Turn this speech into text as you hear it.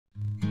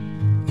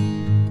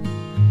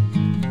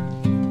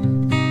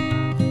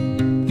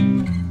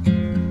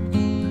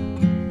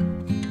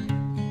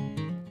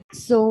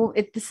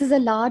This is a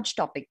large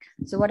topic.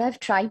 So what I've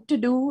tried to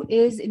do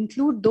is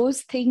include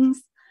those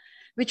things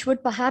which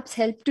would perhaps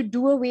help to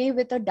do away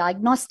with a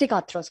diagnostic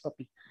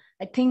arthroscopy.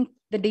 I think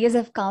the days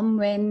have come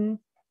when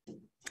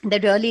there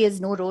really is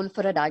no role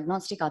for a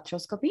diagnostic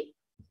arthroscopy.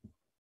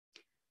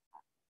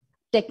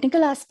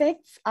 Technical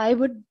aspects, I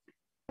would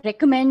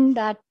recommend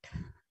that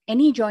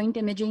any joint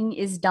imaging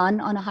is done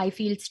on a high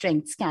field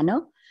strength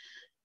scanner.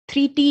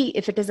 3T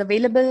if it is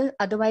available,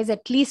 otherwise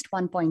at least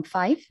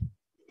 1.5.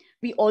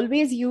 We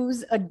always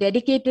use a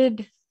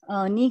dedicated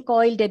knee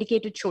coil,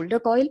 dedicated shoulder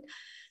coil,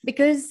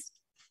 because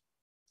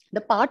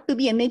the part to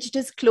be imaged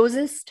is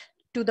closest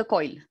to the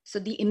coil. So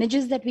the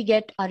images that we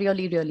get are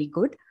really, really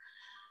good.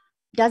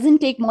 Doesn't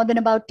take more than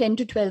about 10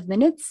 to 12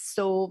 minutes.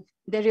 So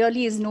there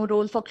really is no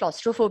role for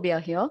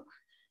claustrophobia here.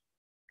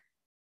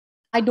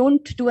 I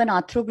don't do an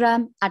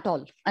arthrogram at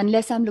all,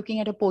 unless I'm looking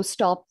at a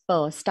post-op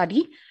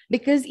study,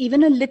 because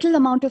even a little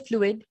amount of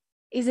fluid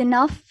is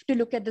enough to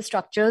look at the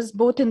structures,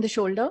 both in the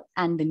shoulder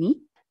and the knee.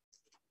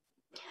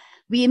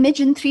 We image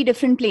in 3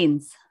 different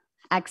planes,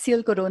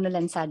 axial, coronal,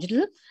 and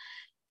sagittal.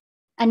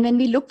 And when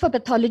we look for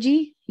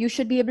pathology, you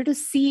should be able to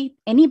see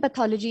any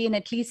pathology in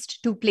at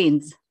least 2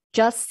 planes.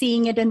 Just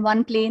seeing it in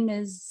 1 plane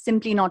is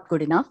simply not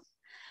good enough.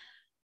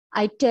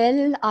 I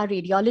tell our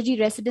radiology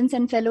residents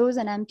and fellows,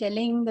 and I'm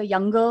telling the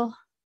younger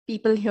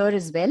people here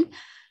as well,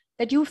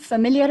 that you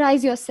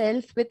familiarize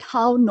yourself with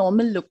how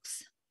normal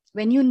looks.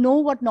 When you know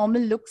what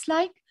normal looks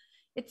like,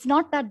 it's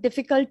not that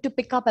difficult to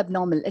pick up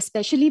abnormal,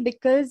 especially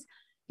because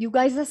you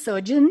guys are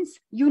surgeons,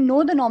 you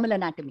know the normal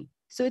anatomy.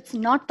 So it's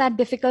not that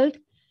difficult,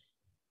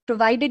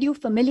 provided you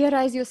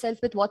familiarize yourself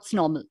with what's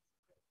normal.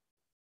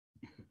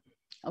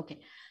 Okay.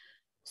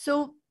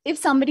 So if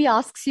somebody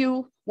asks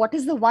you, what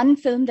is the one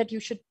film that you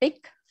should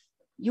pick?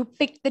 You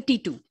pick the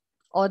T2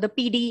 or the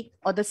PD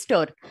or the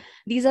STIR.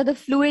 These are the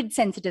fluid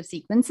sensitive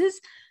sequences.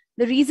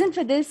 The reason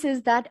for this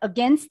is that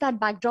against that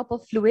backdrop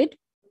of fluid,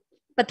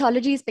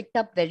 pathology is picked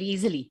up very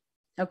easily.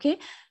 Okay.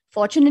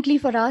 Fortunately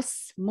for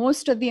us,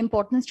 most of the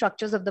important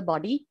structures of the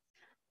body,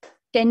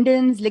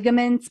 tendons,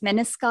 ligaments,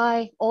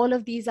 menisci, all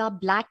of these are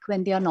black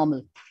when they are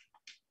normal.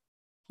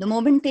 The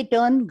moment they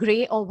turn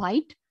gray or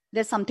white,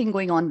 there's something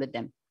going on with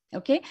them.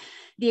 Okay.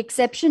 The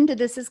exception to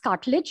this is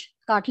cartilage.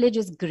 Cartilage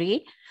is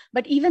gray,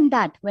 but even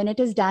that, when it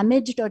is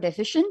damaged or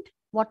deficient,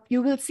 what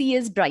you will see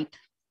is bright.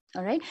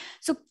 All right.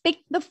 So pick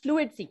the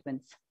fluid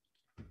sequence.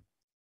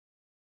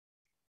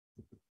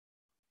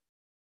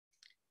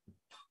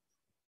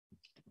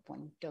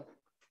 Pointer.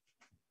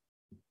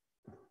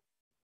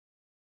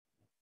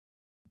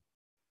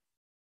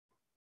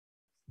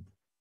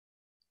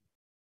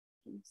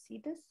 Can you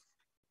see this?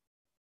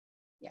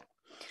 Yeah.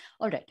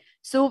 All right.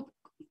 So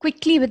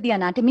quickly with the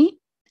anatomy,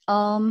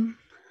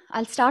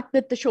 I'll start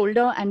with the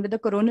shoulder and with the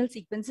coronal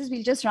sequences.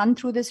 We'll just run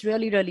through this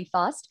really, really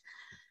fast.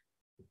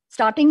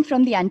 Starting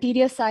from the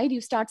anterior side, you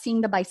start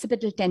seeing the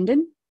bicipital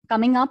tendon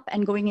coming up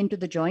and going into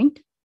the joint.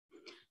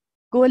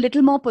 Go a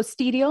little more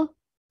posterior.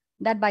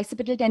 That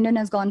bicipital tendon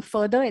has gone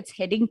further. It's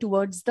heading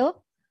towards the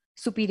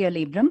superior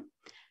labrum.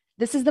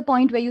 This is the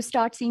point where you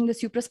start seeing the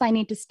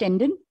supraspinatus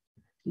tendon.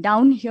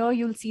 Down here,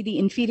 you'll see the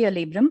inferior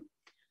labrum.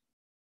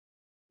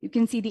 You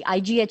can see the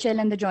IGHL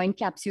and the joint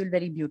capsule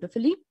very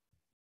beautifully.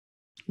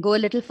 Go a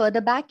little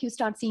further back, you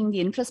start seeing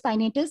the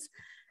infraspinatus,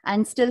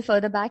 and still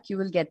further back, you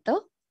will get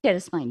the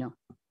teres minor.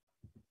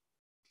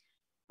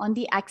 On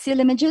the axial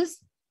images,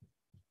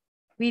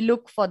 we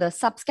look for the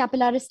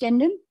subscapularis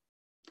tendon.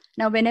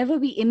 Now, whenever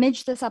we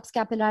image the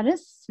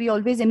subscapularis, we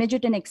always image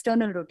it in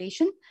external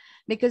rotation,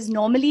 because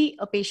normally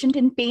a patient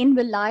in pain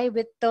will lie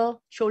with the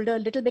shoulder a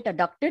little bit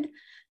adducted.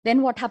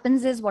 Then what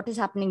happens is what is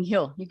happening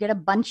here. You get a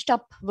bunched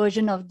up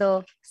version of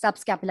the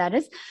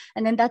subscapularis,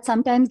 and then that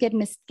sometimes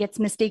gets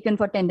mistaken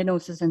for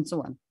tendinosis and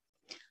so on.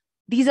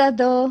 These are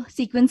the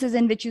sequences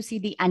in which you see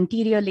the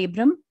anterior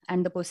labrum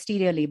and the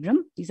posterior labrum.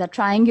 These are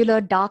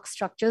triangular dark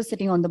structures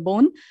sitting on the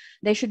bone.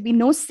 There should be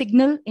no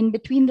signal in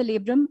between the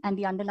labrum and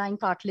the underlying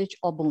cartilage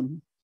or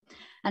bone.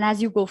 And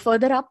as you go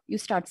further up, you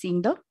start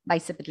seeing the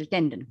bicipital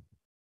tendon.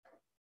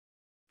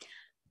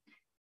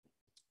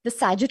 The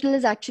sagittal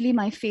is actually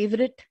my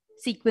favorite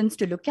sequence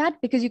to look at,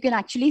 because you can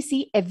actually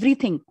see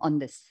everything on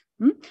this.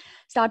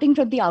 Starting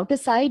from the outer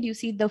side, you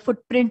see the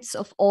footprints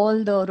of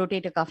all the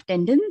rotator cuff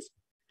tendons.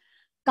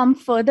 Come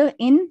further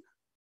in,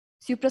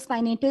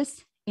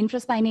 supraspinatus,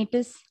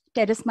 infraspinatus,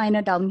 teres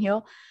minor down here.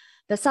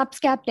 The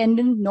subscap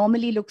tendon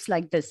normally looks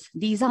like this.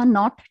 These are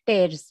not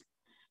tears.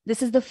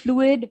 This is the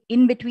fluid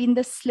in between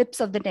the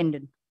slips of the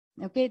tendon.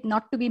 Okay,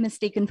 not to be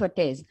mistaken for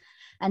tears.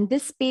 And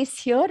this space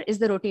here is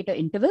the rotator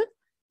interval.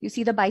 You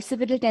see the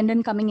bicipital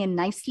tendon coming in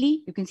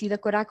nicely. You can see the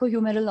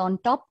coracohumeral on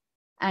top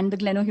and the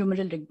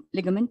glenohumeral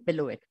ligament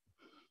below it.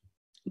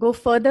 Go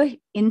further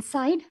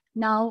inside.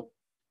 Now,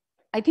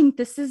 I think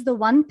this is the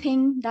one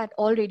thing that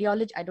all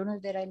radiology, I don't know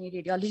if there are any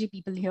radiology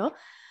people here,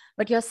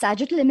 but your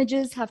sagittal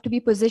images have to be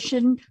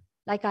positioned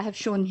like I have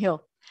shown here,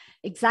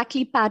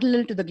 exactly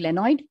parallel to the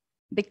glenoid,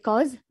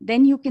 because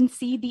then you can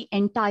see the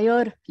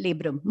entire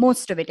labrum,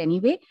 most of it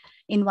anyway,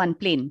 in one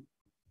plane.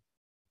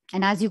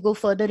 And as you go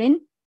further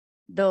in,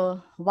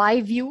 the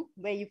Y view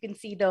where you can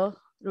see the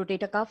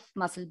rotator cuff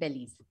muscle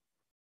bellies.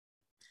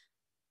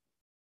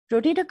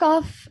 Rotator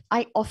cuff,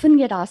 I often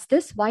get asked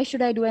this, why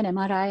should I do an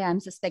MRI? I'm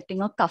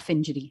suspecting a cuff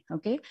injury,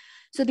 okay?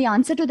 So the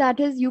answer to that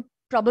is you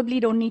probably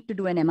don't need to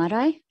do an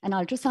MRI. An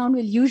ultrasound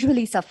will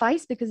usually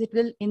suffice because it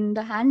will, in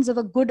the hands of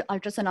a good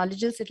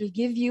ultrasonologist, it will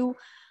give you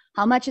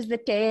how much is the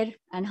tear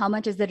and how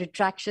much is the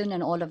retraction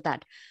and all of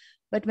that.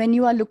 But when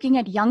you are looking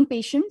at young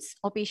patients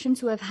or patients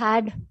who have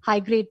had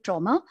high-grade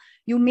trauma,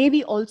 you may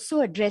be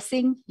also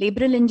addressing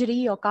labral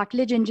injury or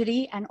cartilage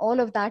injury, and all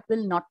of that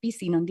will not be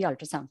seen on the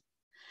ultrasound.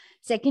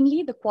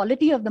 Secondly, the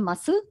quality of the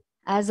muscle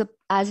as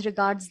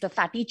regards the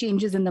fatty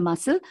changes in the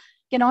muscle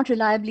cannot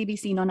reliably be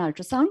seen on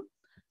ultrasound.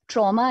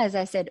 Trauma, as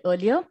I said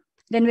earlier,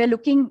 then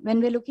when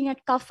we're looking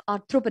at cuff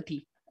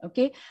arthropathy,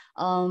 okay,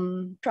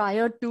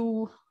 prior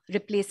to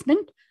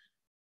replacement,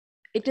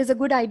 it is a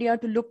good idea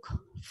to look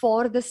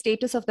for the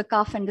status of the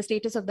cuff and the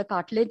status of the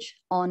cartilage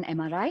on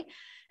MRI.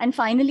 And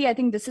finally, I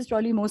think this is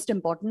probably most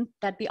important,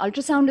 that the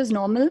ultrasound is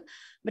normal,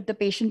 but the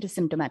patient is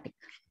symptomatic.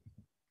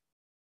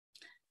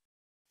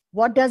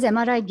 What does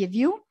MRI give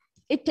you?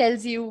 It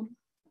tells you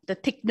the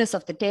thickness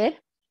of the tear,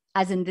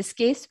 as in this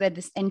case, where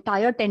this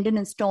entire tendon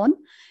is torn.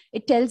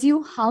 It tells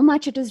you how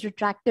much it is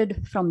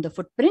retracted from the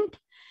footprint.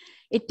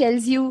 It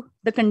tells you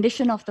the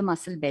condition of the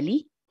muscle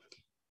belly.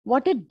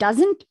 What it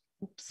doesn't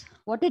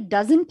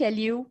tell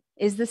you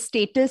is the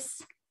status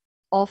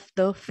of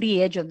the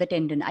free edge of the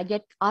tendon. I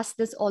get asked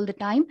this all the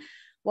time.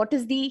 What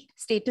is the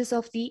status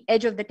of the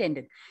edge of the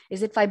tendon?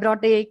 Is it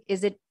fibrotic?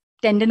 Is it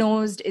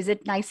tendinosed? Is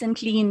it nice and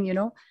clean? You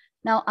know.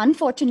 Now,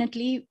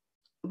 unfortunately,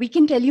 we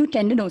can tell you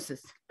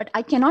tendinosis, but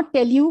I cannot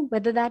tell you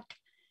whether that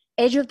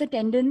edge of the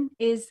tendon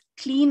is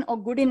clean or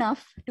good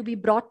enough to be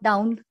brought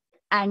down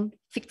and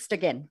fixed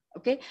again.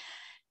 Okay,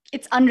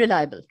 it's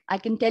unreliable. I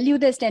can tell you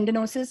there's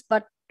tendinosis,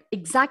 but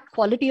exact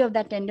quality of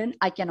that tendon,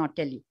 I cannot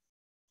tell you.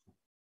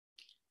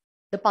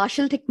 The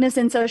partial thickness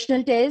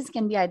insertional tears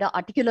can be either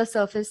articular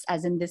surface,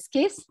 as in this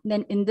case.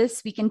 Then in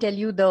this, we can tell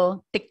you the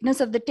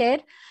thickness of the tear,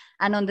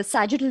 and on the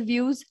sagittal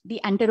views,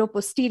 the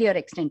anteroposterior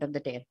extent of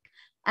the tear.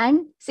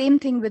 And same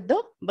thing with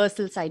the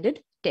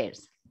bursal-sided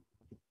tears.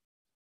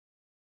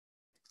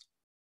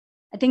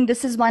 I think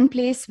this is one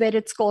place where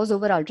it scores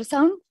over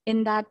ultrasound,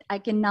 in that I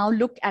can now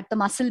look at the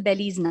muscle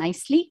bellies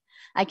nicely.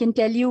 I can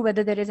tell you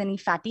whether there is any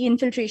fatty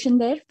infiltration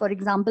there. For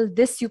example,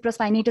 this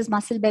supraspinatus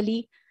muscle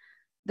belly,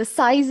 the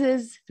size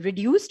is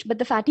reduced, but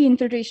the fatty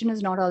infiltration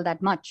is not all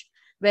that much.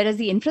 Whereas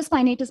the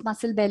infraspinatus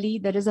muscle belly,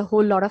 there is a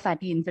whole lot of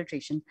fatty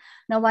infiltration.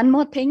 Now, one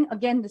more thing,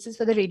 again, this is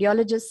for the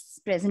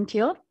radiologists present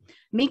here.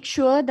 Make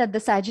sure that the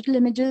sagittal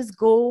images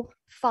go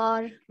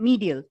far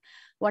medial.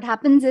 What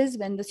happens is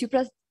when the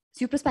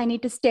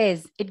supraspinatus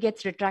tears, it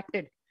gets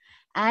retracted.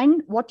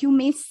 And what you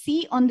may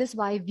see on this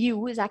Y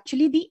view is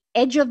actually the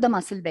edge of the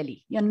muscle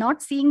belly. You're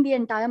not seeing the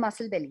entire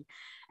muscle belly.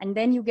 And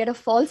then you get a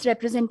false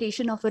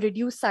representation of a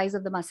reduced size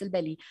of the muscle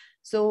belly.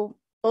 So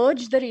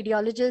urge the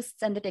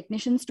radiologists and the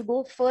technicians to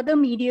go further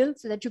medial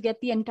so that you get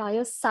the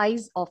entire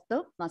size of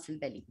the muscle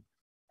belly.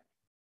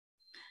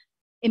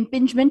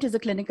 Impingement is a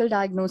clinical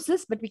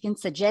diagnosis, but we can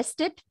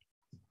suggest it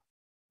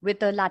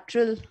with a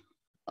lateral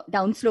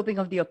downsloping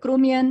of the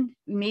acromion.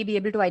 We may be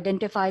able to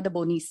identify the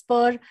bony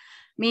spur,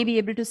 may be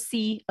able to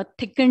see a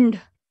thickened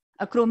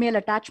acromial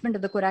attachment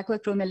of the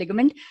coracoacromial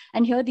ligament.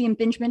 And here the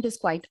impingement is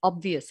quite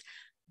obvious.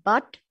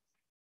 But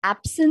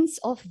absence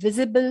of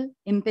visible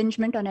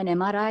impingement on an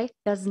MRI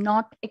does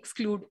not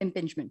exclude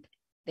impingement.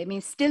 There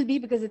may still be,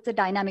 because it's a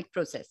dynamic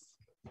process.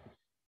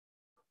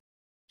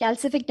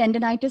 Calcific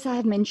tendinitis I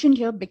have mentioned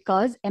here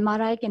because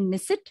MRI can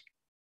miss it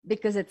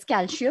because it's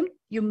calcium.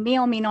 You may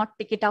or may not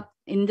pick it up.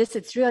 In this,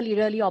 it's really,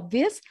 really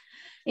obvious.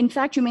 In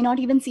fact, you may not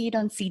even see it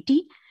on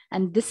CT.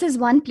 And this is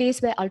one place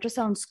where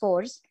ultrasound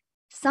scores.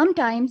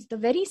 Sometimes the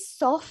very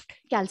soft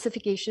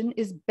calcification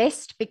is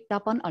best picked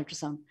up on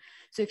ultrasound.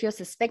 So if you're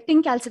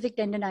suspecting calcific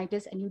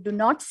tendinitis and you do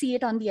not see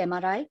it on the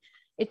MRI,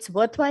 it's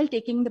worthwhile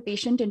taking the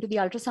patient into the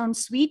ultrasound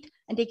suite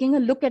and taking a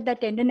look at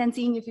that tendon and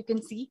seeing if you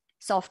can see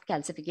soft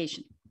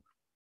calcification.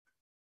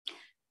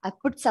 I've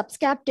put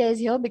subscap tears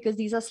here because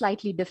these are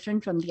slightly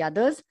different from the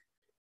others.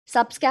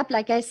 Subscap,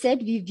 like I said,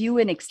 we view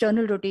an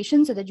external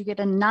rotation so that you get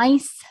a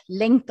nice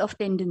length of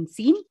tendon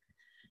seen.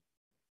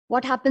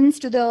 What happens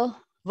to the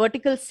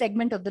vertical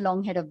segment of the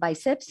long head of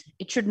biceps?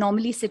 It should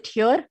normally sit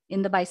here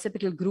in the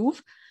bicipital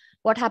groove.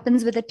 What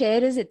happens with the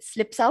tear is it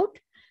slips out.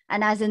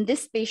 And as in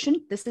this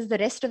patient, this is the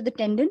rest of the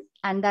tendon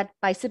and that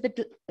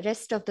bicipital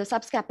rest of the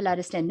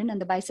subscapularis tendon,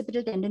 and the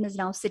bicipital tendon is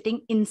now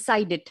sitting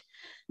inside it.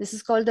 This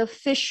is called the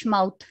fish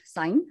mouth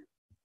sign.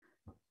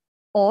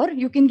 Or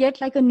you can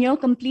get like a near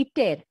complete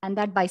tear and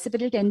that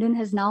bicipital tendon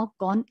has now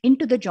gone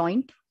into the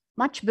joint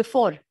much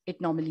before it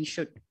normally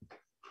should.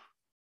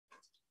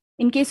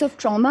 In case of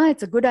trauma,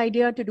 it's a good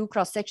idea to do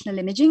cross-sectional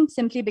imaging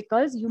simply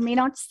because you may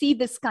not see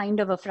this kind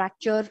of a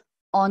fracture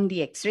on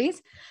the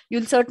X-rays.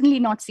 You'll certainly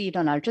not see it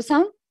on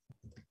ultrasound.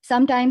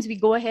 Sometimes we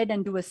go ahead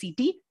and do a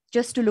CT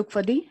just to look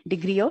for the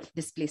degree of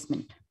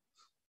displacement.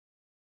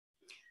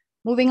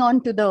 Moving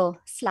on to the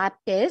slab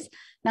tears.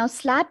 Now,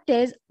 slab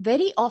tears,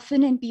 very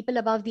often in people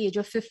above the age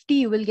of 50,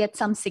 you will get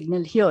some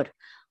signal here.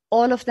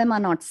 All of them are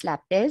not slab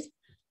tears.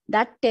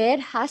 That tear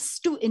has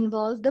to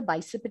involve the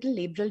bicipital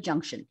labral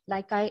junction.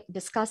 Like I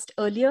discussed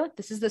earlier,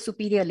 this is the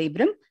superior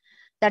labrum.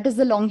 That is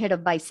the long head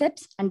of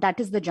biceps, and that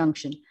is the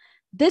junction.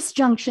 This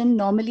junction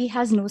normally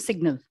has no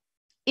signal.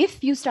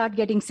 If you start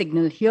getting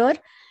signal here,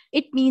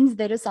 it means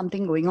there is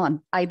something going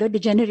on, either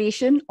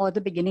degeneration or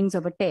the beginnings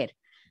of a tear.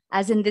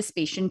 As in this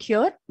patient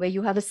here, where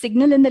you have a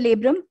signal in the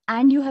labrum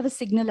and you have a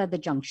signal at the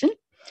junction.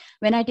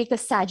 When I take a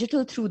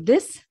sagittal through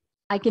this,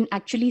 I can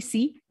actually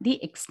see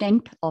the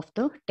extent of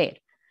the tear.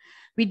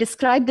 We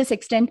describe this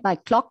extent by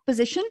clock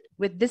position,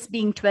 with this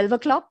being 12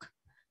 o'clock,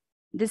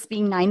 this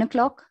being 9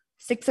 o'clock,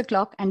 6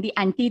 o'clock, and the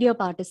anterior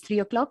part is 3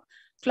 o'clock.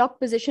 Clock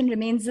position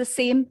remains the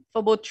same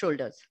for both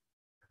shoulders.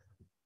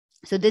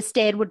 So this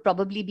tear would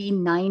probably be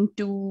 9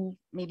 to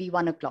maybe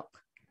 1 o'clock.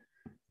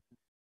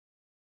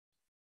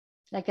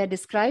 Like I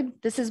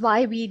described, this is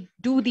why we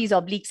do these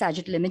oblique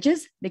sagittal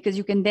images, because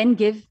you can then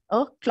give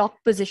a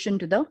clock position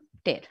to the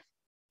tear.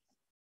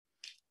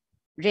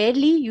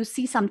 Rarely you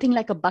see something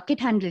like a bucket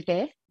handle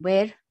tear,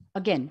 where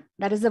again,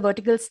 that is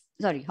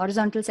the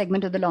horizontal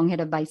segment of the long head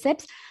of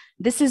biceps.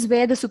 This is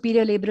where the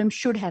superior labrum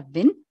should have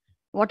been.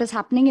 What is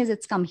happening is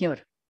it's come here.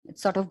 It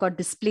sort of got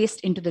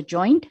displaced into the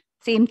joint.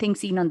 Same thing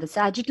seen on the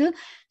sagittal,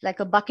 like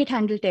a bucket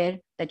handle tear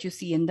that you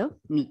see in the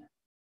knee.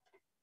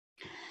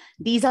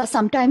 These are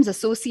sometimes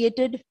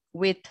associated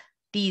with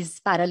these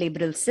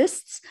paralabral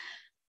cysts.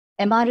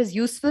 MR is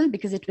useful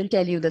because it will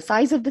tell you the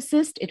size of the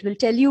cyst. It will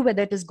tell you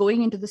whether it is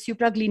going into the the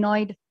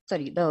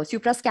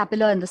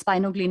suprascapular and the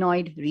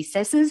spinoglenoid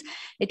recesses.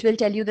 It will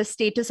tell you the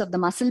status of the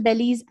muscle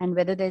bellies and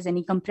whether there's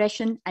any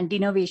compression and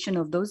denervation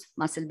of those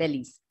muscle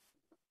bellies.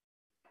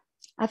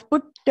 I've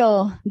put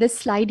this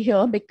slide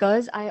here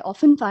because I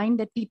often find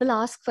that people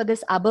ask for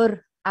this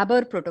Aber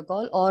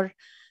protocol, or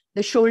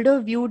the shoulder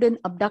viewed in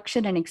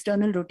abduction and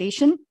external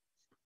rotation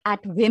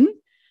at whim.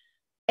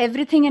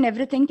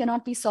 Everything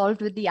cannot be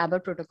solved with the Aber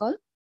protocol.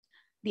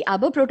 The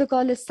Aber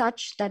protocol is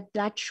such that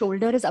that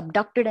shoulder is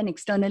abducted and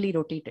externally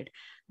rotated.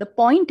 The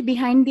point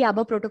behind the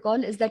Aber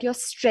protocol is that you're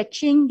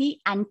stretching the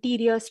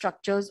anterior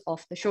structures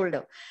of the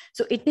shoulder.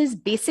 So it is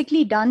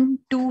basically done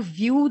to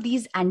view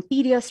these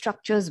anterior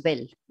structures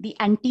well, the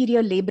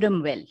anterior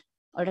labrum well.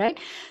 All right.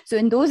 So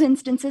in those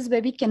instances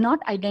where we cannot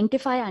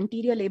identify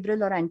anterior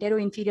labral or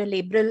antero-inferior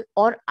labral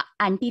or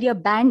anterior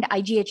band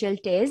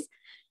IGHL tears,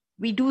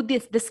 we do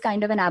this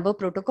kind of an Aber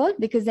protocol,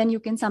 because then you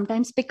can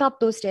sometimes pick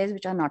up those tears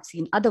which are not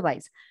seen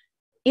otherwise.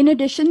 In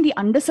addition, the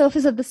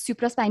undersurface of the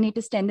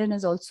supraspinatus tendon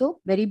is also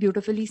very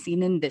beautifully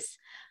seen in this.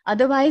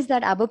 Otherwise,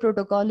 that Aber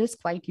protocol is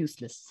quite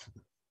useless.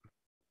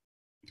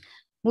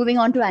 Moving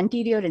on to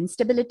anterior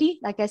instability.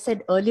 Like I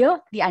said earlier,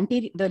 the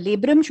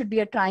labrum should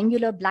be a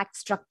triangular black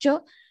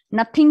structure,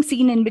 nothing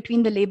seen in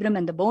between the labrum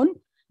and the bone.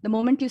 The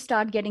moment you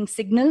start getting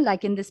signal,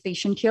 like in this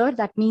patient here,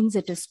 that means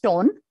it is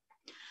torn.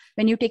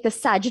 When you take a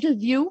sagittal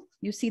view,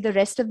 you see the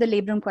rest of the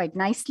labrum quite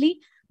nicely,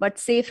 but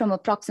say from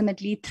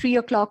approximately 3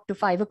 o'clock to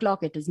 5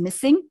 o'clock, it is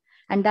missing,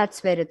 and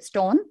that's where it's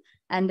torn,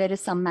 and there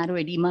is some marrow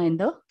edema in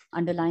the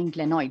underlying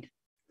glenoid.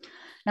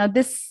 Now,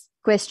 this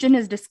question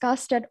is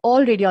discussed at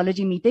all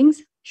radiology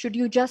meetings. Should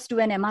you just do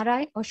an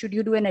MRI, or should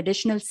you do an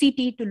additional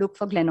CT to look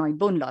for glenoid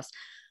bone loss?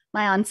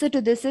 My answer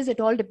to this is it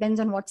all depends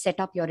on what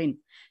setup you're in.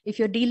 If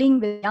you're dealing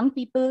with young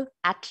people,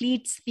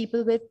 athletes,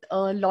 people with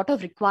a lot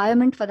of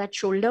requirement for that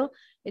shoulder,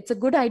 it's a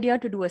good idea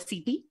to do a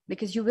CT,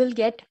 because you will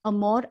get a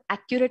more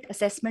accurate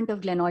assessment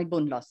of glenoid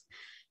bone loss.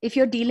 If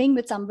you're dealing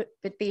with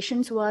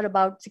patients who are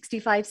about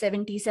 65,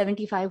 70,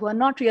 75, who are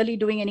not really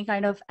doing any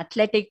kind of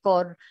athletic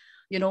or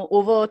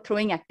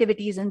overthrowing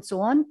activities and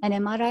so on, an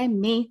MRI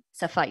may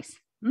suffice.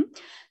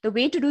 The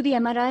way to do the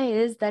MRI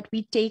is that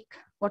we take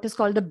what is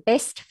called the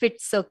best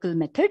fit circle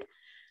method.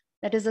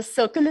 That is, a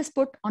circle is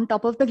put on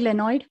top of the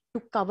glenoid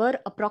to cover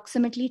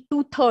approximately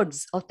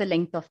 2/3 of the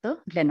length of the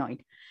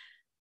glenoid.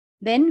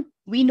 Then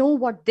we know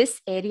what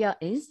this area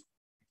is,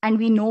 and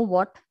we know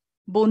what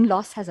bone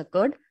loss has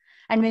occurred.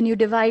 And when you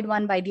divide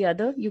one by the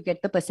other, you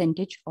get the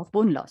percentage of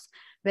bone loss.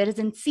 Whereas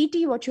in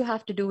CT, what you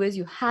have to do is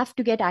you have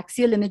to get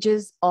axial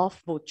images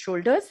of both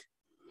shoulders.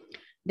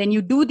 Then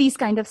you do these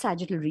kind of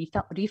sagittal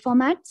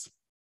reformats.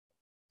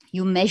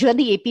 You measure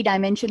the AP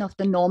dimension of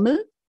the normal.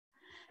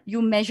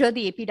 You measure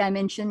the AP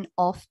dimension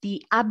of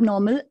the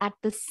abnormal at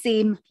the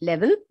same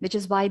level, which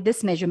is why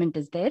this measurement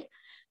is there.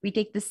 We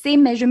take the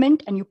same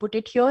measurement and you put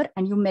it here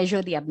and you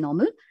measure the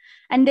abnormal.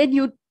 And then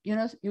you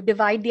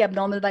divide the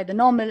abnormal by the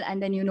normal,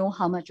 and then you know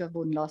how much of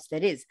bone loss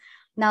there is.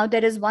 Now,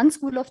 there is one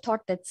school of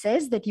thought that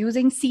says that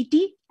using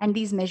CT and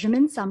these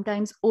measurements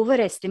sometimes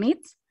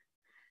overestimates,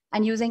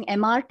 and using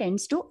MR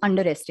tends to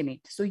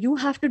underestimate. So you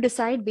have to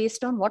decide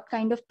based on what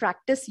kind of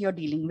practice you're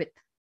dealing with.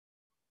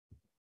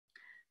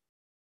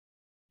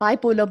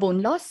 Bipolar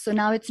bone loss. So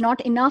now it's not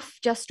enough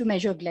just to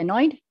measure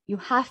glenoid. You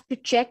have to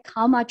check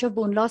how much of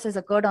bone loss has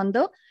occurred on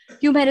the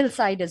humeral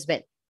side as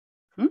well.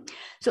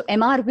 So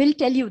MR will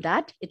tell you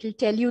that. It will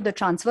tell you the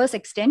transverse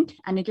extent,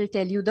 and it will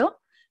tell you the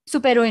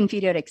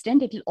supero-inferior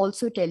extent, it will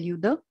also tell you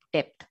the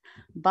depth.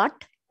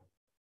 But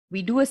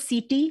we do a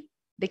CT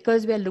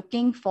because we are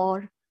looking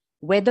for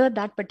whether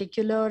that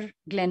particular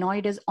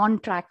glenoid is on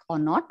track or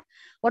not.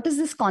 What is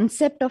this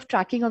concept of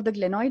tracking of the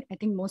glenoid? I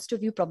think most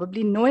of you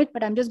probably know it,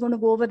 but I'm just going to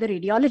go over the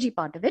radiology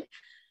part of it.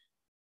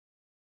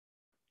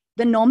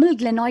 The normal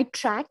glenoid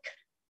track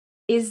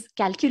is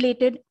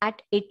calculated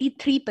at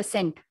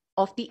 83%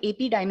 of the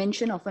AP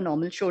dimension of a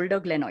normal shoulder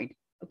glenoid.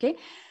 Okay.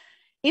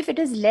 If it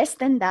is less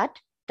than that,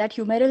 that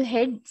humeral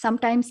head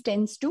sometimes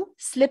tends to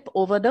slip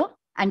over the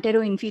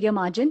antero-inferior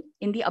margin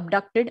in the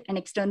abducted and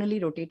externally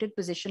rotated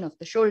position of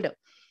the shoulder.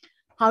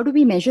 How do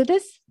we measure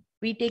this?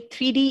 We take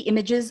 3D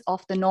images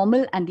of the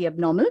normal and the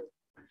abnormal.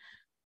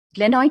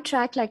 Glenoid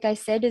track, like I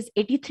said, is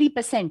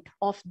 83%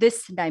 of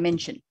this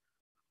dimension.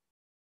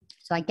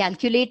 So I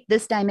calculate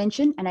this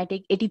dimension and I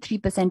take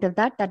 83% of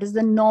that. That is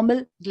the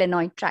normal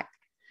glenoid track.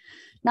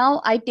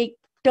 Now I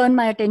turn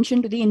my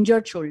attention to the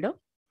injured shoulder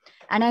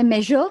and I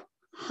measure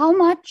how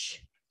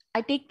much.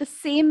 I take the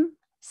same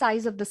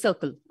size of the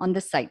circle on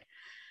this side,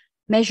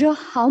 measure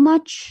how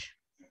much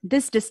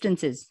this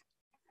distance is.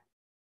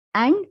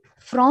 And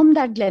from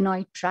that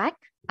glenoid track,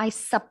 I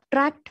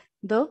subtract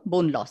the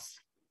bone loss.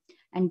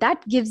 And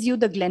that gives you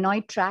the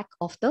glenoid track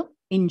of the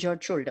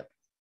injured shoulder.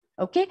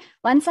 Okay,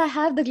 once I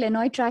have the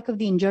glenoid track of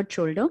the injured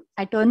shoulder,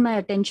 I turn my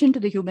attention to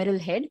the humeral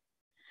head.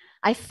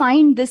 I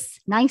find this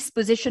nice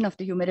position of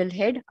the humeral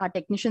head. Our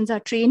technicians are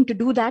trained to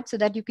do that so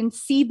that you can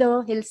see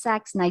the hill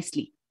sacks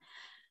nicely.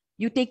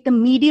 You take the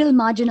medial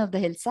margin of the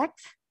hill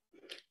sacks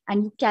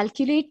and you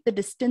calculate the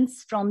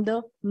distance from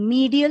the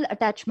medial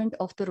attachment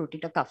of the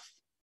rotator cuff.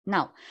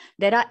 Now,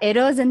 there are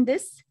errors in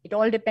this. It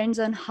all depends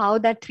on how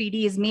that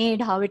 3D is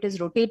made, how it is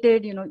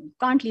rotated. You know, you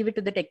can't leave it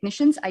to the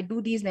technicians. I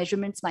do these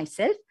measurements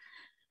myself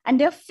and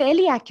they're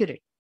fairly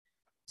accurate.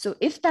 So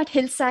if that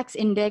hill sacks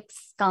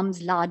index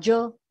comes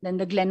larger than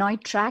the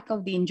glenoid track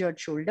of the injured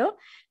shoulder,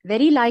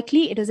 very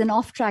likely it is an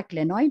off-track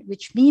glenoid,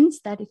 which means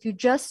that if you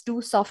just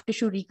do soft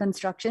tissue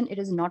reconstruction, it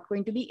is not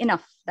going to be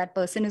enough. That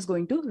person is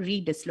going to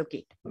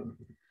re-dislocate.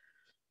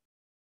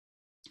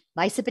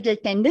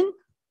 Bicipital tendon,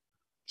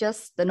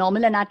 just the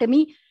normal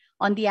anatomy.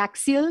 On the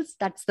axials,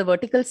 that's the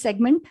vertical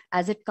segment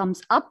as it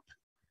comes up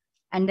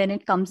and then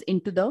it comes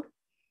into the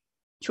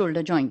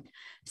shoulder joint.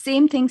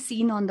 Same thing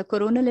seen on the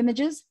coronal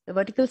images. The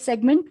vertical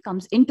segment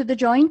comes into the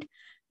joint,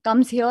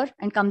 comes here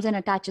and comes and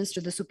attaches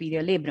to the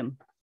superior labrum.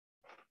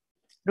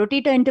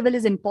 Rotator interval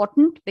is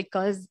important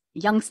because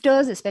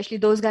youngsters, especially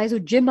those guys who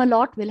gym a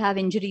lot, will have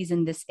injuries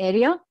in this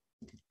area.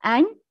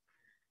 And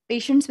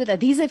patients with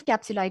adhesive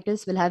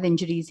capsulitis will have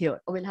injuries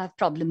here or will have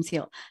problems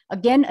here.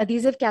 Again,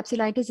 adhesive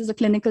capsulitis is a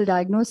clinical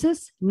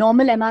diagnosis.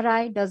 Normal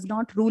MRI does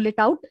not rule it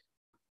out.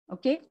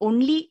 Okay,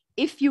 only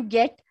if you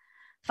get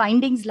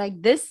findings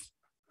like this,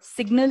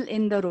 signal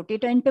in the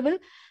rotator interval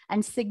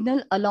and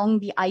signal along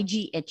the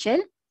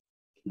IGHL.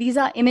 These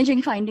are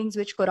imaging findings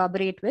which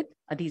corroborate with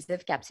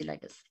adhesive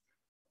capsulitis.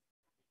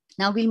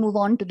 Now we'll move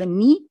on to the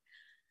knee.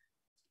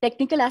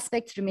 Technical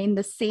aspects remain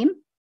the same,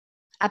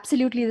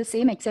 absolutely the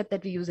same, except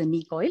that we use a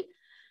knee coil.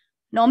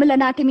 Normal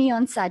anatomy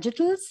on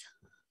sagittals.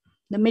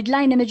 The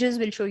midline images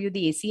will show you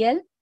the ACL.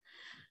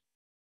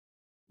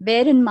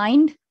 Bear in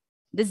mind,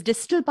 this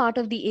distal part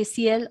of the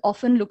ACL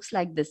often looks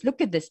like this. Look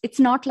at this. It's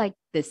not like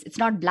this. It's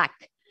not black.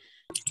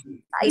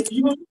 This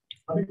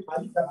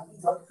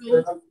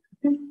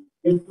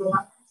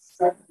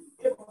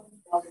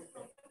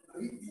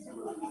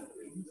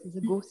is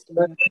a ghost.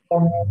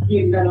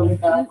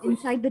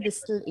 Inside the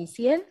distal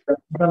ACL,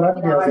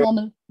 that's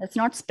normal. That's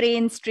not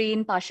sprain,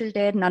 strain, partial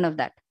tear, none of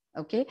that.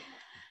 Okay.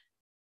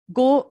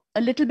 Go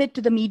a little bit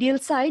to the medial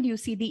side, you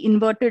see the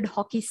inverted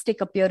hockey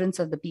stick appearance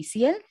of the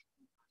PCL.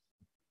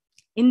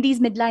 In these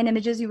midline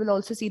images, you will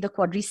also see the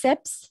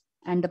quadriceps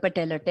and the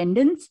patellar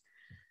tendons,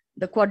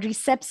 the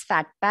quadriceps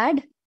fat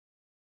pad,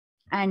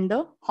 and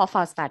the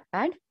Hoffa's fat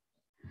pad.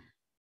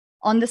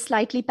 On the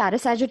slightly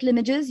parasagittal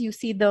images, you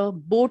see the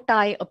bow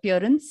tie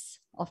appearance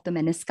of the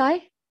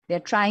menisci.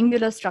 They're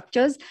triangular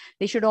structures.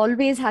 They should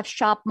always have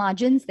sharp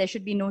margins. There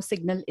should be no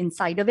signal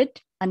inside of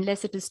it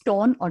unless it is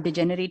torn or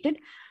degenerated.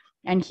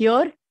 And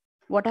here,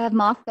 what I have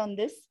marked on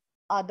this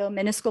are the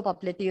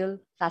meniscopopliteal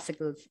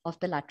fascicles of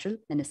the lateral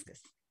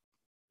meniscus.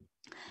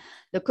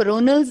 The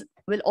coronals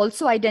will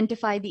also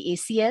identify the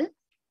ACL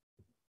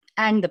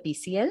and the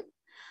PCL,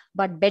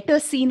 but better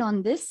seen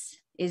on this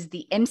is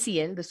the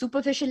MCL, the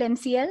superficial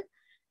MCL,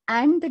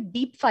 and the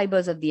deep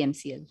fibers of the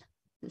MCL.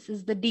 This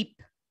is the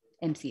deep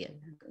MCL.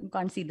 You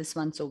can't see this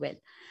one so well.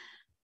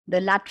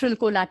 The lateral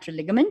collateral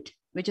ligament,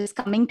 which is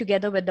coming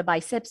together with the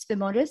biceps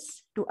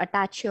femoris to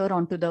attach here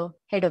onto the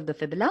head of the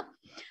fibula.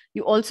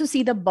 You also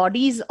see the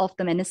bodies of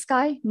the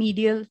menisci,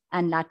 medial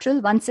and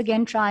lateral, once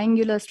again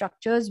triangular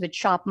structures with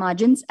sharp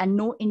margins and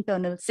no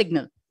internal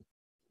signal.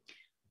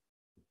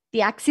 The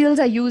axials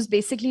are used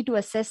basically to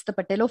assess the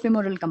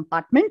patellofemoral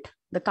compartment,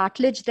 the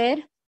cartilage there,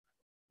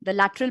 the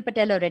lateral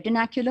patellar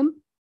retinaculum,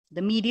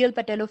 the medial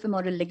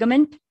patellofemoral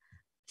ligament,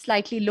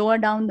 slightly lower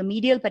down the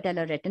medial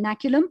patellar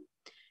retinaculum.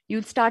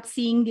 You'll start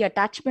seeing the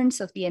attachments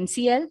of the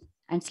MCL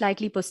and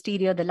slightly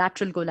posterior, the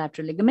lateral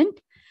collateral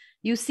ligament.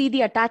 You see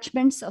the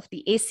attachments of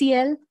the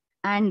ACL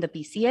and the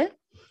PCL.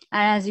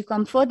 And as you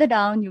come further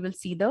down, you will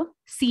see the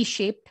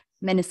C-shaped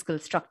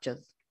meniscal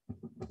structures.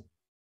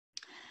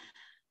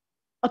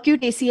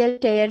 Acute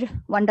ACL tear,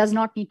 one does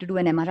not need to do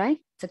an MRI.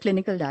 It's a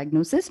clinical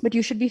diagnosis, but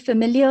you should be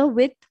familiar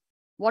with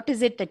what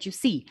is it that you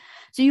see.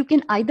 So you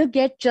can either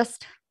get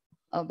just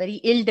a very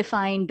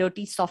ill-defined,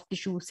 dirty, soft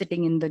tissue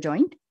sitting in the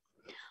joint,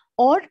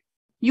 or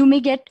you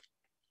may get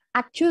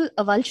actual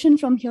avulsion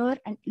from here.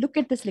 And look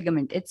at this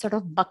ligament. It's sort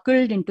of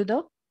buckled into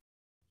the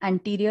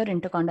anterior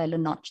intercondylar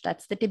notch.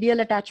 That's the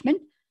tibial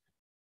attachment,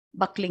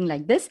 buckling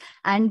like this.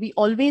 And we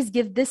always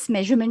give this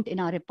measurement in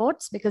our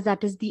reports because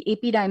that is the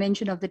AP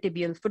dimension of the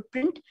tibial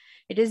footprint.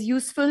 It is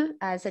useful,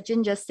 as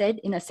Sachin just said,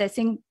 in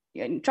assessing,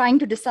 trying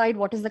to decide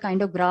what is the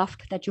kind of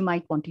graft that you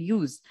might want to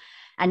use.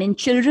 And in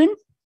children,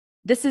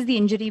 this is the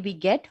injury we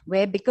get,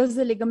 where because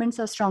the ligaments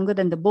are stronger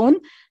than the bone,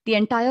 the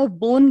entire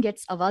bone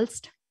gets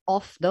avulsed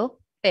off the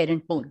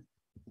parent bone.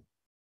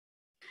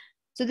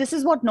 So this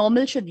is what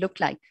normal should look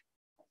like.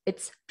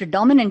 It's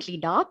predominantly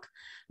dark,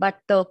 but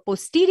the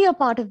posterior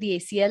part of the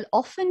ACL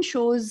often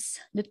shows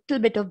a little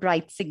bit of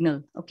bright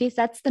signal. Okay, so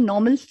that's the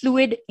normal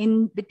fluid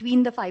in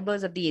between the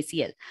fibers of the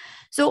ACL.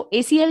 So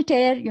ACL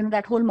tear,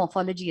 that whole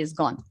morphology is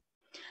gone.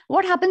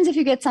 What happens if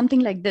you get something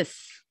like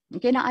this?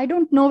 Okay, now I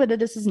don't know whether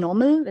this is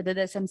normal, whether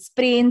there's some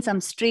sprain,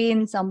 some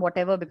strain, some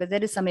whatever, because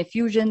there is some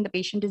effusion, the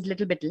patient is a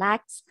little bit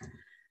lax.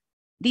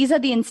 These are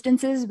the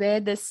instances where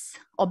this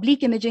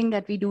oblique imaging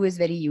that we do is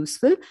very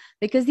useful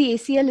because the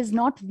ACL is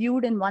not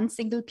viewed in one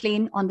single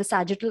plane on the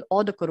sagittal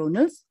or the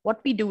coronals.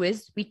 What we do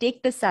is we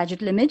take the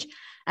sagittal image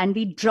and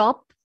we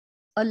drop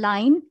a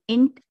line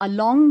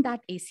along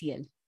that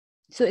ACL.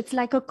 So it's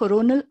like a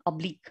coronal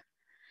oblique.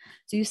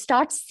 So you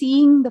start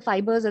seeing the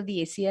fibers of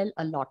the ACL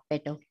a lot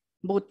better,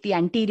 both the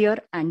anterior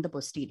and the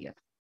posterior.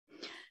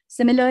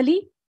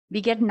 Similarly, we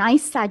get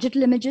nice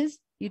sagittal images.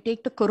 You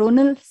take the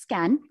coronal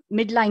scan,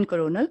 midline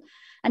coronal,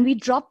 and we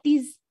drop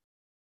these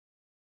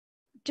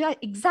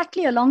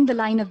exactly along the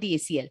line of the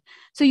ACL.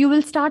 So you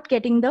will start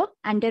getting the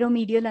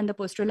anteromedial and the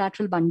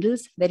posterolateral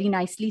bundles very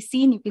nicely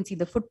seen. You can see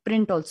the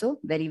footprint also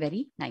very,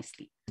 very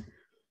nicely.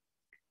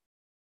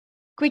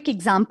 Quick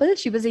example,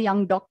 she was a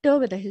young doctor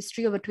with a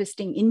history of a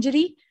twisting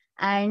injury.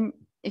 And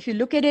if you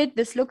look at it,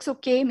 this looks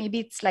okay. Maybe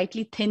it's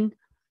slightly thin.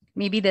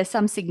 Maybe there's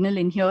some signal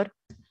in here.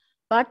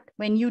 But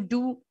when you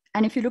do,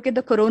 and if you look at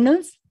the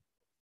coronals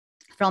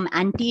from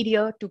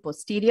anterior to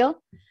posterior,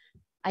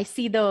 I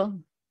see the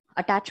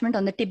attachment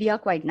on the tibia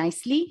quite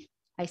nicely.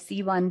 I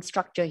see one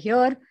structure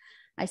here.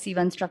 I see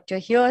one structure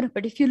here.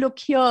 But if you look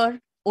here,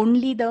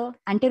 only the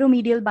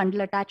anteromedial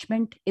bundle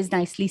attachment is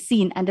nicely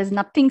seen, and there's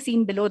nothing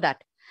seen below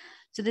that.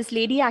 So this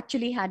lady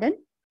actually had an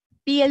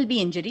PLB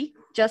injury,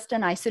 just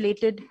an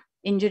isolated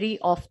injury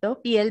of the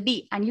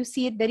PLB. And you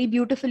see it very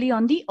beautifully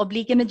on the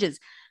oblique images.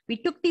 We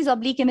took these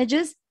oblique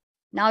images.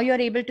 Now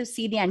you're able to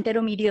see the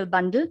anteromedial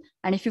bundle.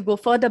 And if you go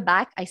further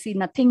back, I see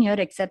nothing here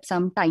except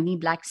some tiny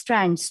black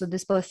strands. So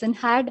this person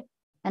had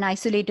an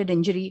isolated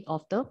injury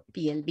of the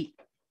PLB.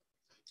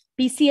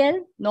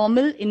 PCL,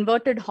 normal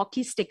inverted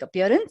hockey stick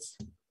appearance.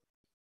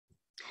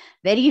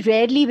 Very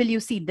rarely will you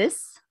see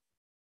this,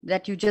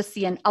 that you just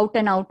see an out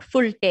and out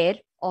full tear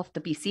of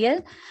the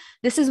PCL.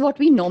 This is what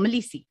we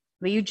normally see,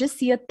 where you just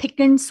see a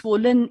thickened,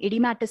 swollen,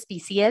 edematous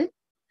PCL.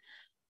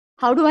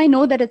 How do I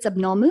know that it's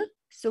abnormal?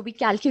 So we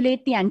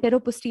calculate the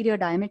anteroposterior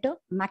diameter.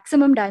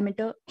 Maximum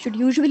diameter should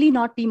usually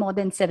not be more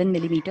than 7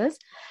 millimeters.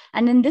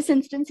 And in this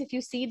instance, if you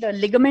see the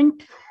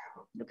ligament,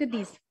 look at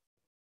these.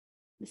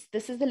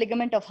 This is the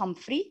ligament of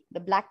Humphrey, the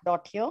black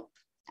dot here.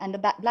 And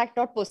the black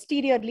dot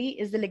posteriorly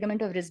is the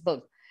ligament of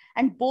Risberg.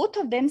 And both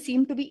of them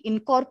seem to be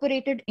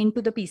incorporated into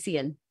the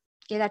PCL.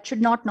 Okay, that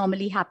should not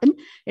normally happen.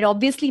 It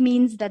obviously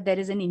means that there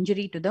is an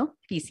injury to the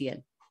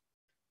PCL.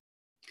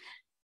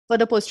 For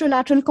the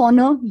posterolateral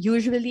corner,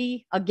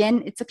 usually,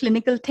 again, it's a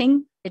clinical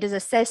thing. It is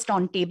assessed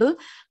on table,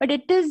 but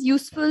it is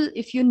useful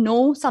if you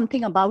know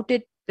something about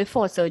it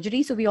before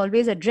surgery. So we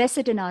always address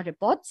it in our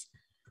reports.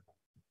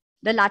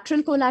 The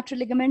lateral collateral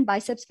ligament,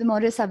 biceps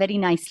femoris are very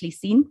nicely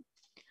seen.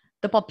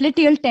 The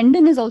popliteal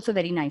tendon is also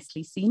very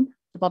nicely seen.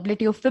 The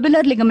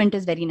popliteofibular ligament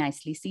is very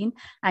nicely seen.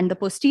 And the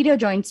posterior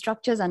joint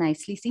structures are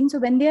nicely seen. So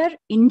when they are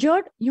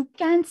injured, you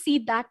can see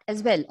that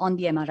as well on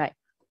the MRI.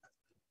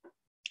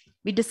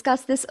 We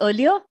discussed this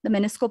earlier, the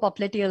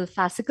meniscopopliteal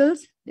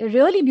fascicles. They're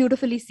really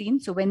beautifully seen.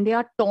 So when they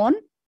are torn,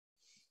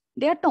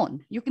 they are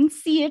torn. You can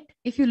see it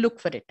if you look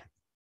for it.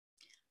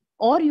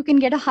 Or you can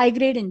get a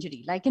high-grade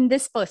injury, like in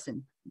this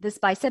person. This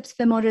biceps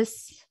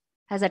femoris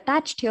has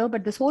attached here,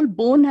 but this whole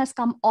bone has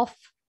come off.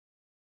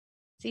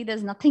 See,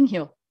 there's nothing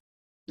here.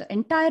 The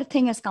entire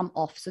thing has come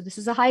off. So this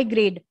is a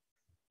high-grade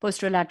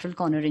posterolateral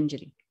corner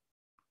injury.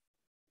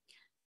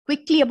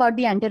 Quickly about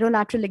the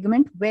anterolateral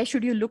ligament, where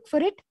should you look for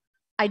it?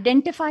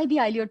 Identify the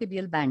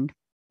iliotibial band.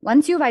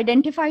 Once you've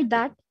identified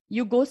that,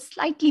 you go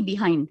slightly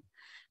behind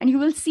and you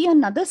will see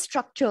another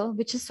structure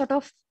which is sort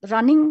of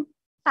running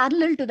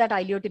parallel to that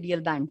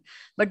iliotibial band,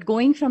 but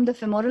going from the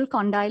femoral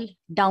condyle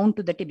down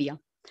to the tibia.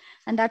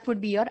 and that would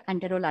be your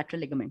anterolateral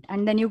ligament.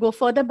 And then you go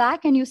further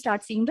back and you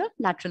start seeing the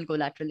lateral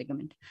collateral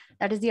ligament.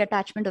 That is the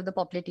attachment of the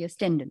popliteus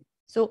tendon.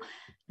 So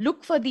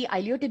look for the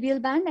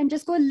iliotibial band and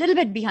just go a little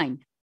bit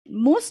behind.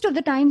 Most of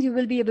the times you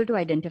will be able to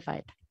identify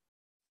it.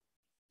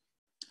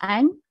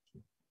 And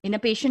in a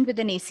patient with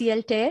an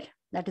ACL tear,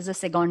 that is a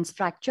Segond's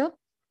fracture,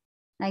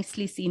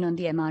 nicely seen on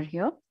the MR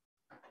here.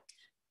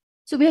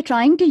 So we are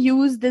trying to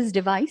use this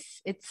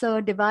device. It's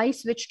a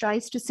device which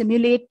tries to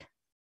simulate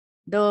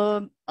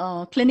the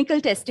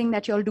clinical testing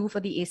that you all do for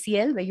the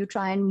ACL, where you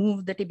try and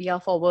move the tibia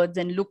forwards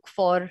and look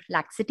for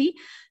laxity.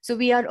 So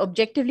we are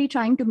objectively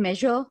trying to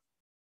measure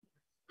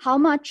how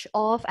much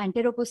of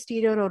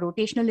anteroposterior or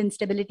rotational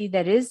instability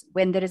there is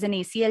when there is an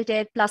ACL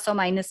tear plus or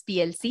minus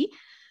PLC.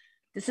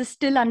 This is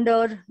still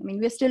under, I mean,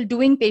 we're still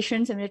doing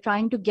patients and we're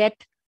trying to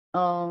get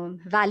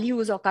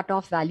values or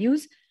cutoff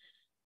values.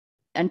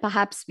 And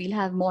perhaps we'll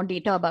have more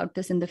data about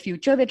this in the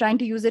future. We're trying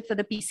to use it for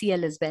the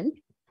PCL as well.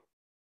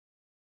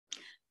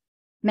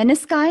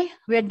 Menisci,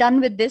 we're done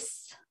with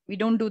this. We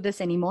don't do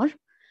this anymore.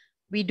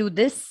 We do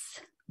this.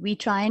 We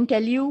try and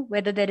tell you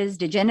whether there is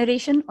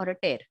degeneration or a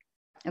tear.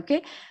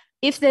 Okay.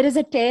 If there is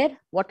a tear,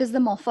 what is the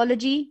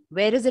morphology?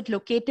 Where is it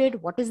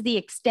located? What is the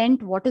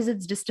extent? What is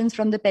its distance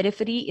from the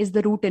periphery? Is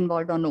the root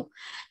involved or no?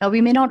 Now,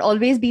 we may not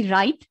always be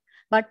right,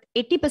 but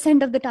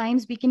 80% of the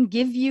times we can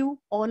give you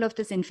all of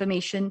this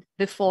information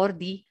before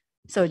the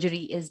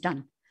surgery is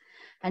done.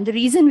 And the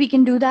reason we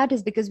can do that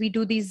is because we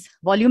do these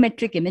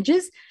volumetric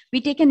images.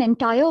 We take an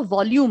entire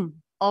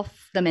volume of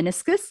the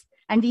meniscus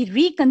and we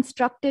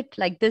reconstruct it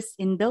like this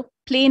in the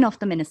plane of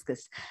the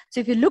meniscus. So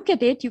if you look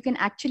at it, you can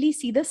actually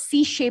see the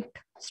C-shaped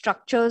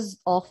structures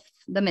of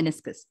the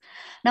meniscus.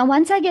 Now,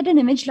 once I get an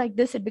image like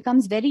this, it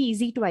becomes very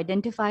easy to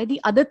identify the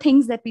other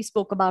things that we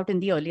spoke about in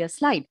the earlier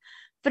slide.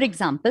 For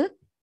example,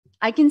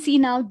 I can see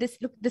now this,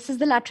 look, this is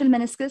the lateral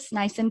meniscus,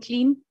 nice and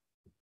clean.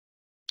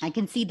 I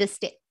can see this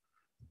tear.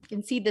 You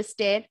can see this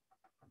tear.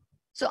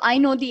 So I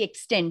know the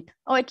extent,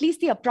 or at least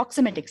the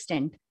approximate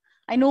extent.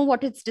 I know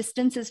what its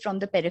distance is from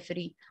the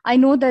periphery. I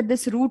know that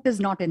this root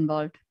is not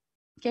involved.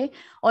 Okay.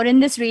 Or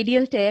in this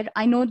radial tear,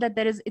 I know that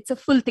it's a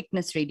full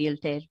thickness radial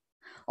tear.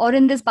 Or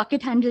in this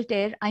bucket handle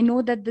tear, I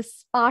know that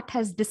this part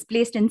has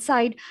displaced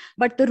inside,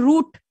 but the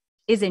root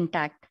is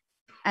intact,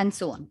 and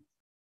so on.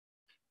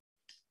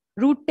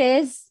 Root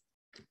tears,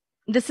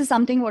 this is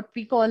something what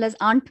we call as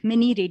Aunt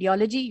Mini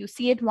radiology. You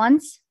see it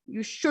once,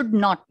 you should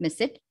not miss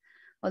it.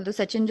 Although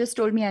Sachin just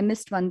told me I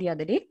missed one the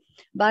other day.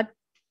 But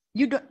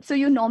you don't, so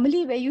you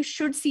normally, where you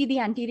should see the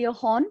anterior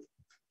horn,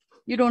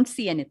 you don't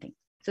see anything.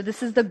 So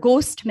this is the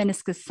ghost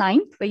meniscus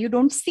sign, where you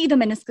don't see the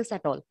meniscus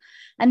at all.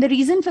 And the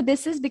reason for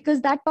this is because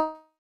that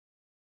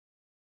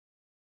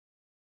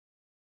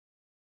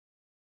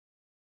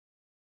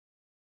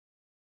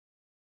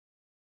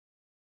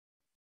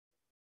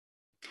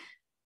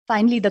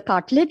finally, the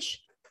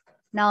cartilage.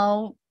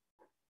 Now,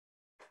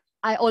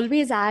 I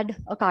always add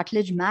a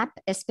cartilage map,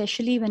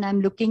 especially when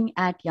I'm looking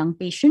at young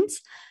patients,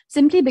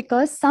 simply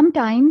because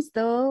sometimes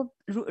our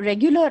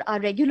regular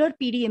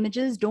PD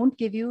images don't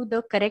give you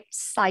the correct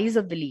size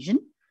of the lesion.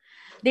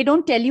 They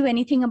don't tell you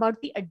anything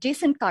about the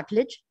adjacent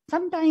cartilage.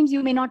 Sometimes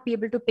you may not be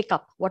able to pick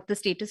up what the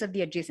status of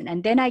the adjacent.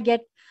 And then I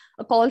get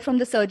a call from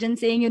the surgeon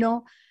saying, you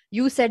know,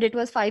 you said it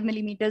was 5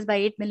 millimeters by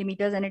 8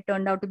 millimeters and it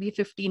turned out to be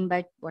 15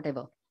 by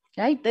whatever,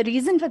 right? The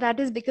reason for that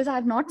is because I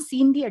have not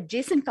seen the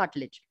adjacent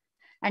cartilage.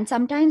 And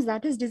sometimes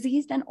that is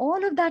diseased and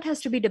all of that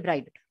has to be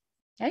debrided,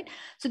 right?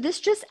 So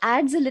this just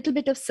adds a little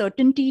bit of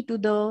certainty to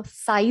the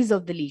size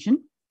of the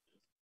lesion.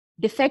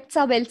 Defects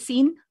are well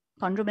seen,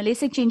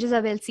 chondromalacic changes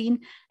are well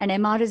seen, and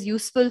MR is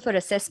useful for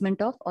assessment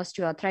of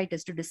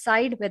osteoarthritis to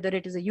decide whether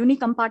it is a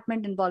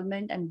unicompartment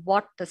involvement and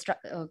what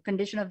the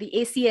condition of the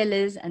ACL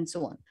is and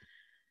so on.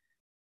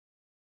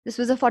 This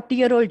was a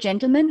 40-year-old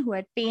gentleman who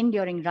had pain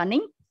during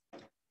running.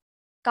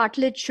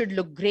 Cartilage should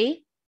look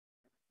gray.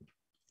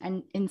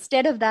 And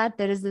instead of that,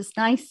 there is this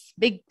nice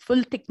big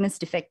full thickness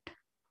defect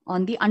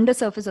on the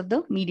undersurface of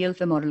the medial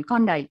femoral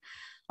condyle.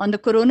 On the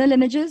coronal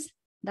images,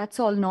 that's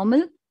all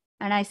normal.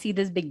 And I see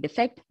this big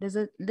defect. There's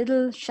a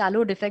little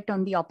shallow defect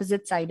on the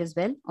opposite side as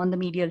well on the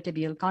medial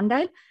tibial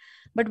condyle.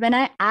 But when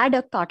I add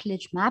a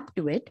cartilage map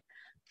to it,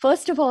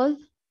 first of all,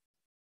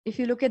 if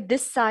you look at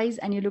this size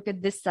and you look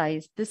at this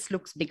size, this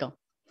looks bigger.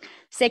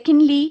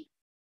 Secondly,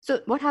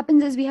 so what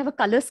happens is we have a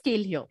color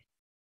scale here,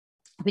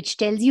 which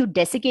tells you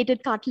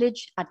desiccated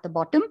cartilage at the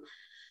bottom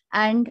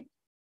and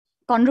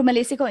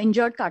chondromalacic or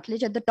injured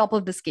cartilage at the top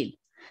of the scale.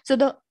 So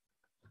the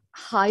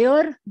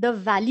higher the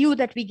value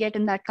that we get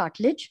in that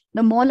cartilage,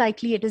 the more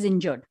likely it is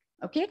injured.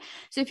 Okay.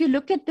 So if you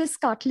look at this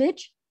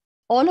cartilage,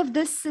 all of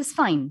this is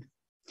fine.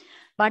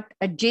 But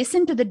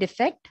adjacent to the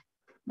defect,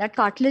 that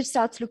cartilage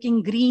starts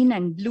looking green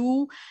and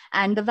blue,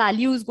 and the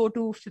values go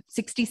to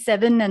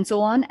 67 and so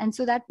on. And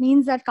so that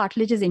means that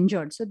cartilage is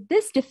injured. So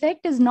this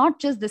defect is not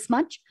just this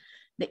much.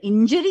 The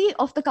injury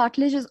of the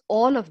cartilage is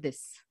all of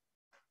this,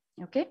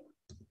 okay?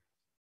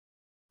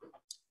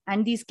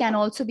 And these can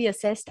also be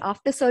assessed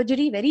after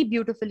surgery very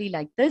beautifully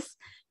like this.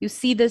 You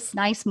see this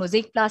nice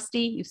mosaic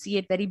plasty. You see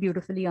it very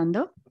beautifully on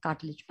the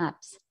cartilage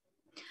maps.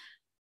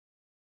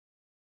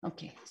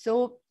 Okay,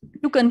 so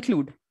to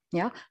conclude,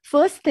 yeah,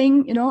 first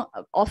thing,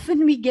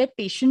 often we get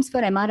patients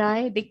for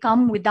MRI, they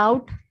come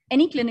without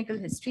any clinical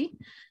history,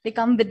 they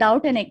come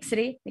without an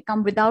X-ray, they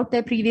come without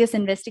their previous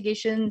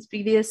investigations,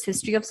 previous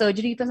history of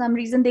surgery. For some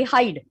reason, they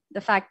hide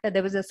the fact that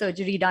there was a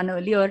surgery done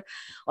earlier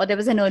or there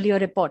was an earlier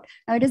report.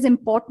 Now, it is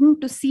important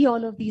to see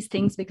all of these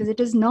things because it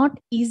is not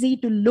easy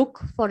to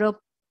look for a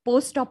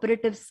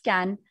post-operative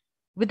scan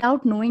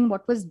without knowing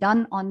what was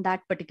done on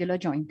that particular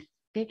joint.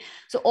 Okay,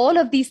 so all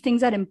of these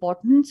things are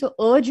important. So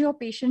urge your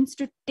patients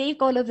to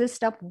take all of this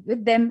stuff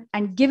with them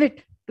and give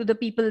it to the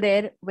people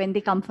there when they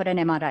come for an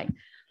MRI.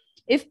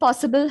 If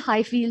possible,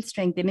 high field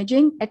strength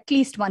imaging, at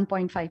least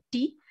 1.5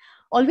 T.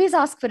 Always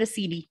ask for a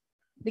CD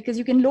because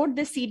you can load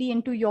this CD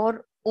into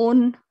your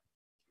own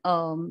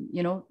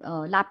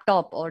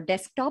laptop or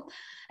desktop,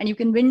 and you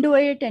can window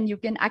it and you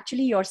can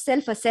actually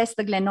yourself assess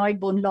the glenoid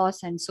bone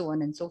loss and so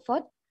on and so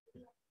forth.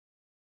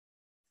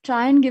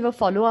 Try and give a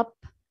follow-up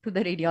to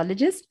the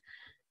radiologist,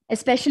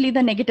 especially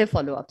the negative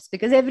follow-ups,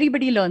 because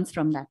everybody learns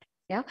from that.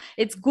 Yeah,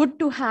 it's good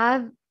to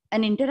have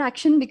an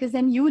interaction because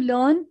then you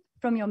learn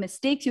from your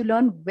mistakes, you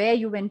learn where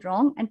you went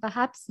wrong, and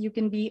perhaps you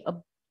can be a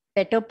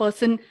better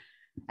person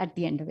at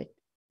the end of it.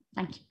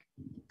 Thank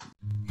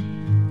you.